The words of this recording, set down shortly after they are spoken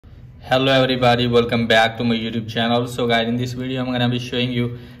Hello everybody, welcome back to my YouTube channel. So guys, in this video I'm gonna be showing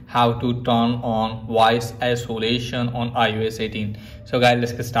you how to turn on voice isolation on iOS 18. So guys,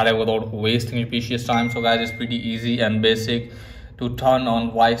 let's get started without wasting your precious time. So guys, it's pretty easy and basic to turn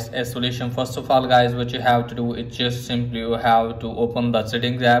on voice isolation. First of all guys, what you have to do is just simply you have to open the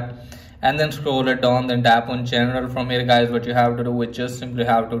settings app and then scroll it down, then tap on general. From here guys, what you have to do is just simply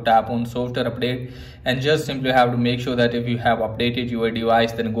have to tap on software update and just simply have to make sure that if you have updated your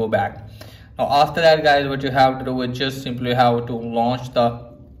device, then go back. Now after that guys, what you have to do is just simply have to launch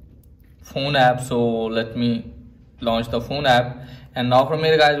the phone app. So let me launch the phone app, and now from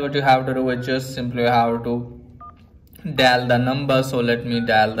here guys, what you have to do is just simply have to dial the number. So let me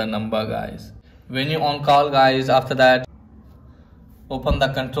dial the number guys. When you on call guys, after that open the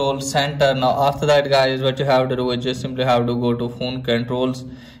control center. Now after that guys, what you have to do is just simply have to go to phone controls,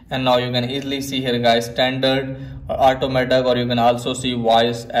 and now you can easily see here guys, standard or automatic, or you can also see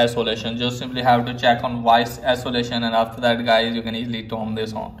voice isolation. Just simply have to check on voice isolation, and after that guys, you can easily turn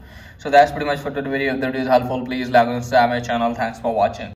this on. So that's pretty much for today's video. If the video is helpful, please like and subscribe my channel. Thanks for watching.